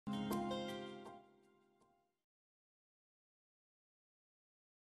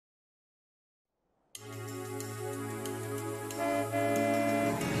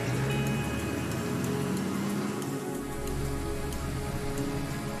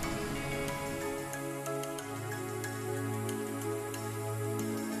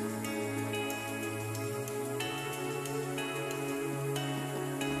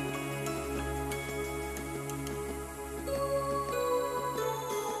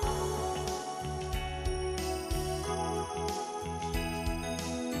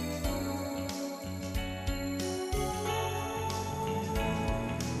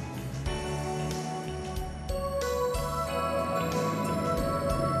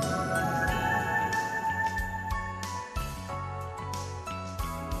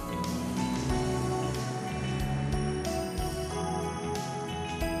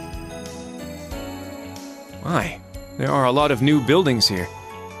My, there are a lot of new buildings here.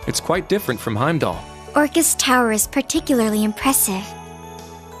 It's quite different from Heimdall. Orcus Tower is particularly impressive.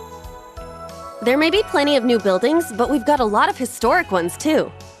 There may be plenty of new buildings, but we've got a lot of historic ones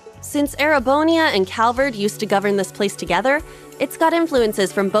too. Since Erebonia and Calvard used to govern this place together, it's got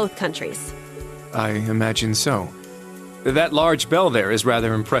influences from both countries. I imagine so. That large bell there is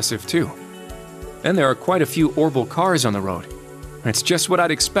rather impressive too. And there are quite a few Orbal cars on the road. It's just what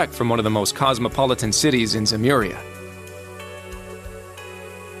I'd expect from one of the most cosmopolitan cities in Zemuria.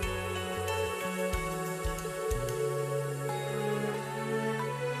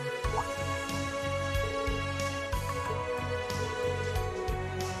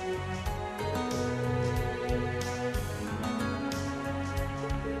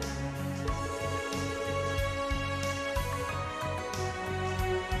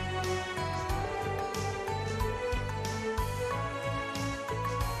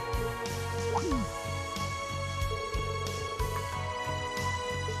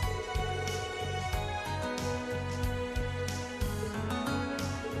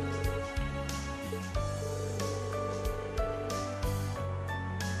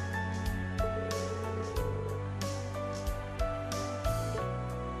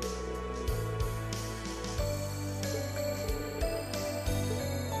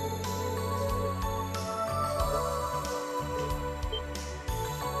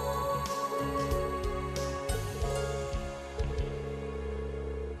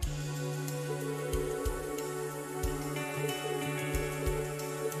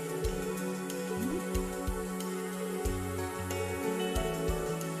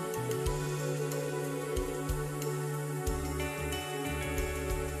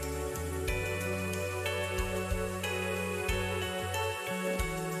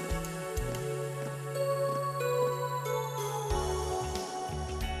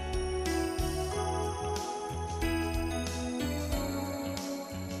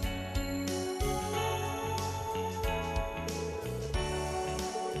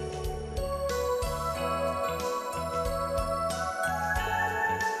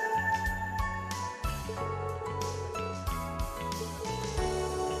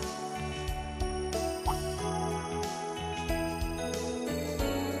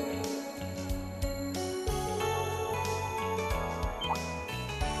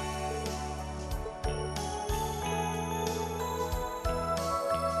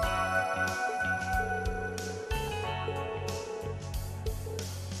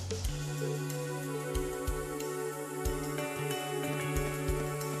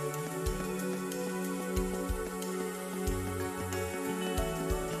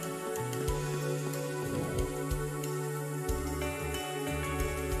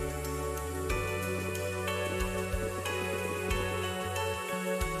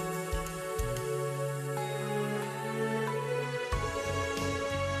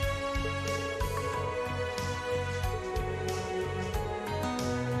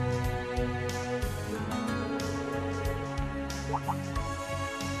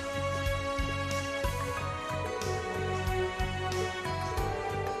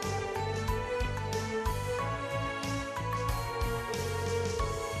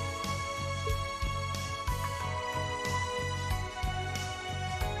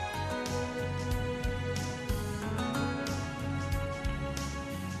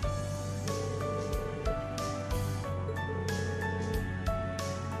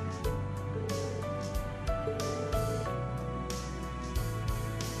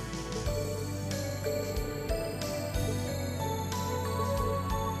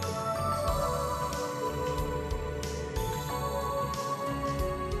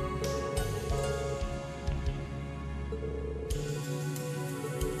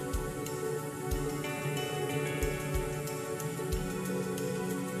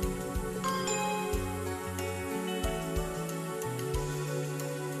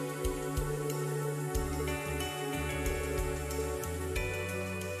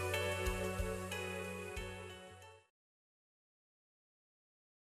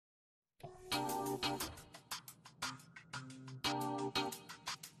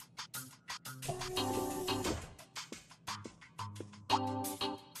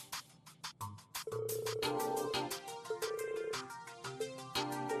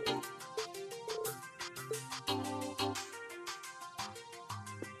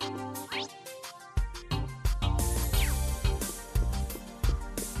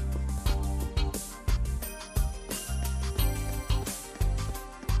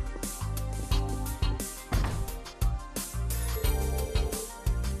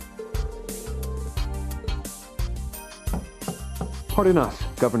 Pardon us,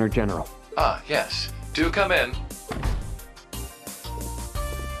 Governor General. Ah, yes. Do come in.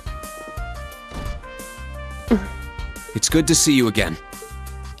 It's good to see you again.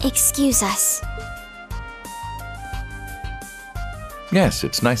 Excuse us. Yes,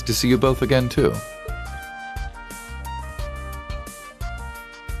 it's nice to see you both again, too.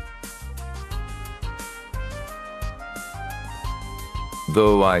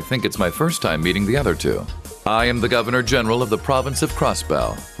 Though I think it's my first time meeting the other two. I am the Governor General of the province of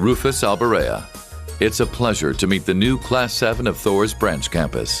Crossbell, Rufus Alberea. It's a pleasure to meet the new Class 7 of Thor's branch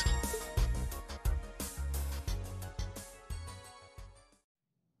campus.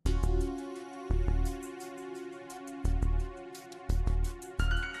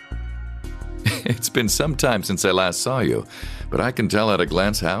 It's been some time since I last saw you, but I can tell at a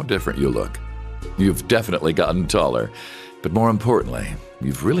glance how different you look. You've definitely gotten taller, but more importantly,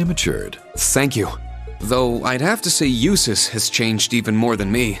 you've really matured. Thank you. Though I'd have to say Eustace has changed even more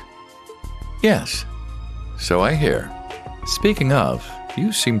than me. Yes, so I hear. Speaking of,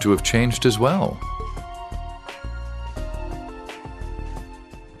 you seem to have changed as well.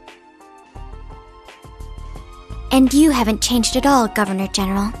 And you haven't changed at all, Governor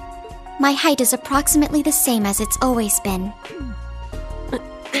General. My height is approximately the same as it's always been.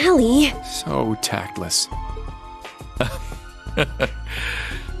 Allie. So tactless.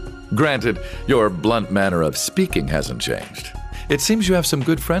 Granted, your blunt manner of speaking hasn't changed. It seems you have some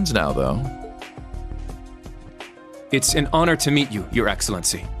good friends now, though. It's an honor to meet you, Your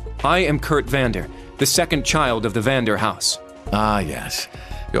Excellency. I am Kurt Vander, the second child of the Vander house. Ah, yes.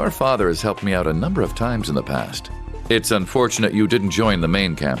 Your father has helped me out a number of times in the past. It's unfortunate you didn't join the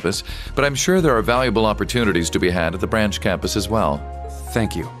main campus, but I'm sure there are valuable opportunities to be had at the branch campus as well.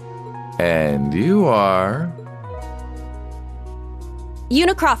 Thank you. And you are...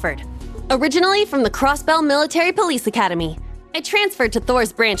 Una Crawford. Originally from the Crossbell Military Police Academy. I transferred to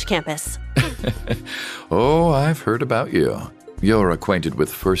Thor's branch campus. Oh, I've heard about you. You're acquainted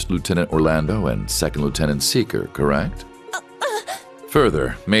with First Lieutenant Orlando and Second Lieutenant Seeker, correct?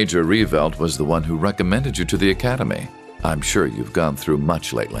 Further, Major Revelt was the one who recommended you to the Academy. I'm sure you've gone through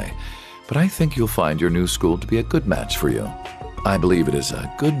much lately, but I think you'll find your new school to be a good match for you. I believe it is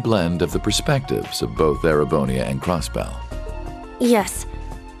a good blend of the perspectives of both Erebonia and Crossbell. Yes,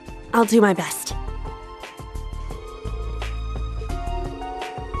 I'll do my best.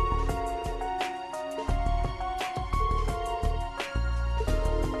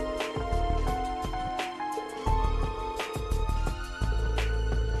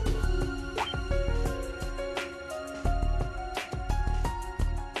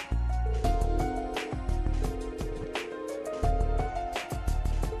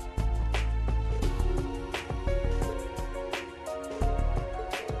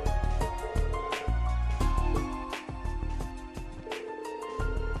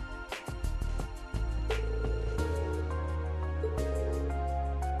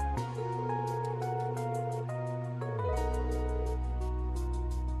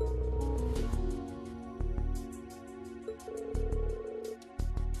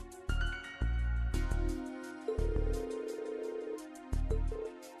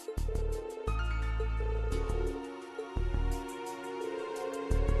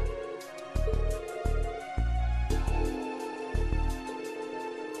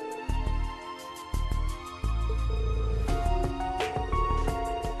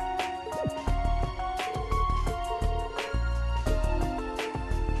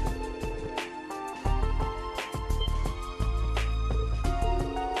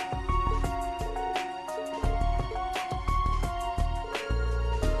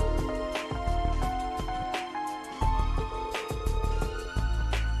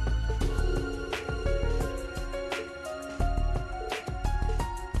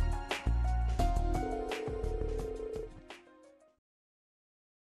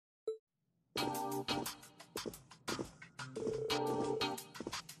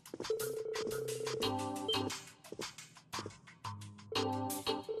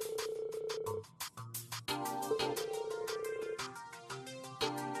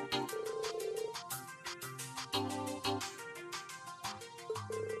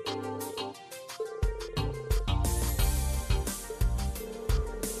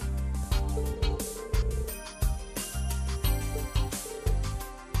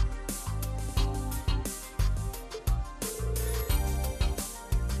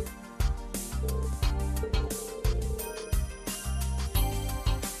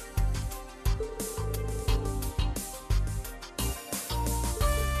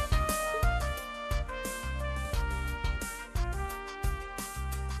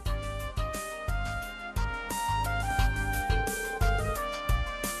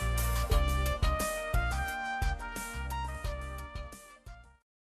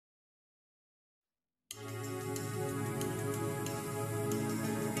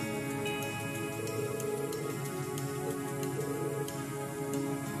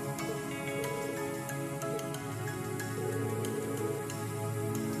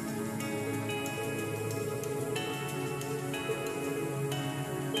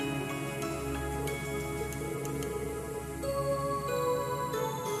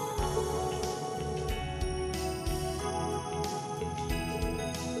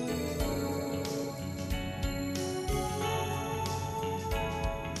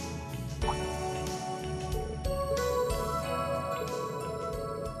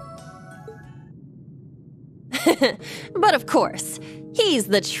 But of course, he's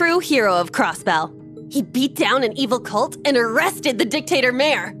the true hero of Crossbell. He beat down an evil cult and arrested the dictator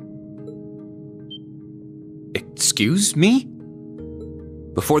mayor. Excuse me?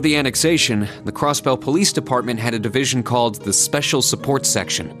 Before the annexation, the Crossbell Police Department had a division called the Special Support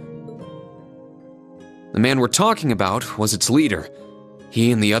Section. The man we're talking about was its leader.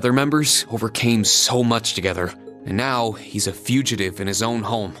 He and the other members overcame so much together, and now he's a fugitive in his own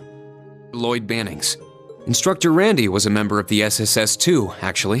home. Lloyd Bannings. Instructor Randy was a member of the SSS too,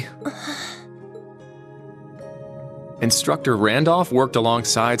 actually. Instructor Randolph worked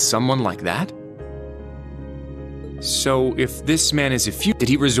alongside someone like that? So, if this man is a fugitive, did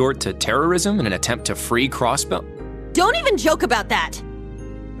he resort to terrorism in an attempt to free Crossbell? Don't even joke about that!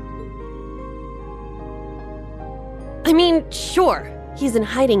 I mean, sure, he's in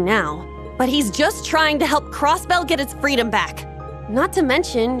hiding now, but he's just trying to help Crossbell get its freedom back. Not to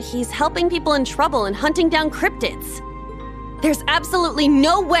mention, he's helping people in trouble and hunting down cryptids. There's absolutely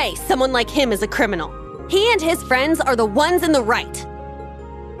no way someone like him is a criminal. He and his friends are the ones in the right.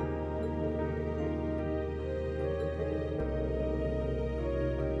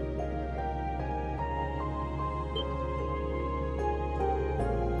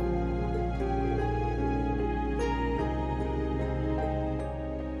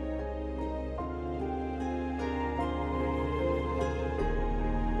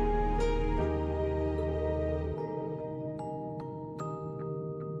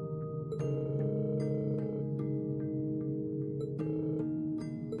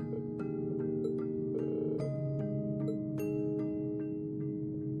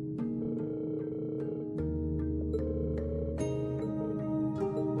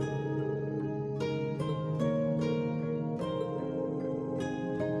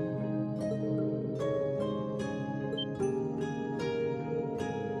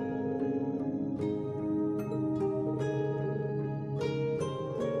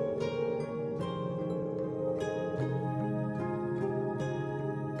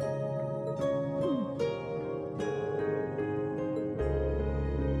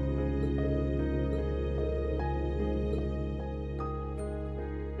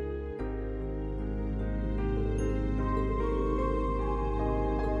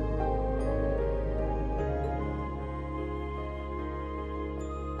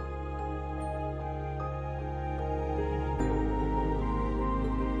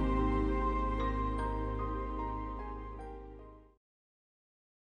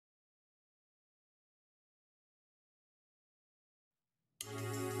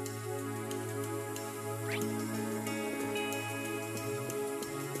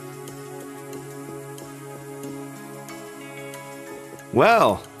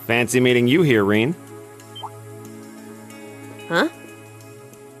 Well, fancy meeting you here, Reen. Huh?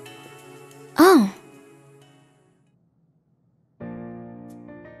 Oh.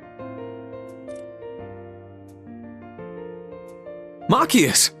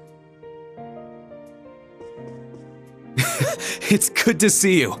 Machias! It's good to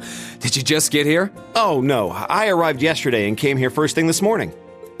see you. Did you just get here? Oh, no, I arrived yesterday and came here first thing this morning.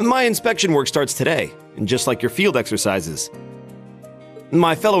 My inspection work starts today, and just like your field exercises.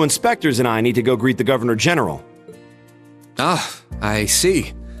 My fellow inspectors and I need to go greet the Governor General. Ah, I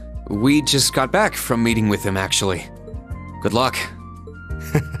see. We just got back from meeting with him, actually. Good luck.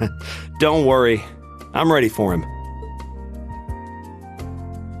 Don't worry, I'm ready for him.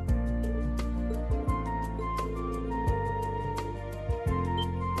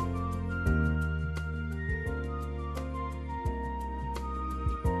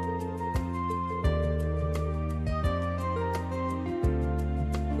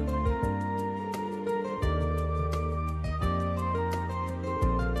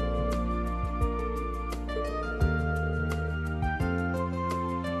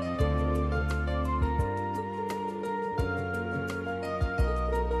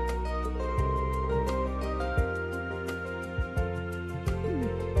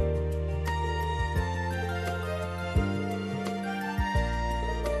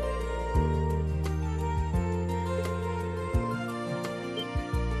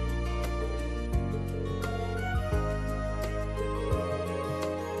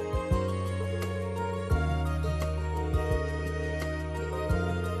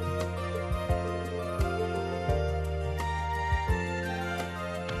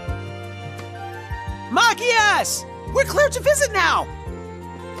 Machias! We're clear to visit now!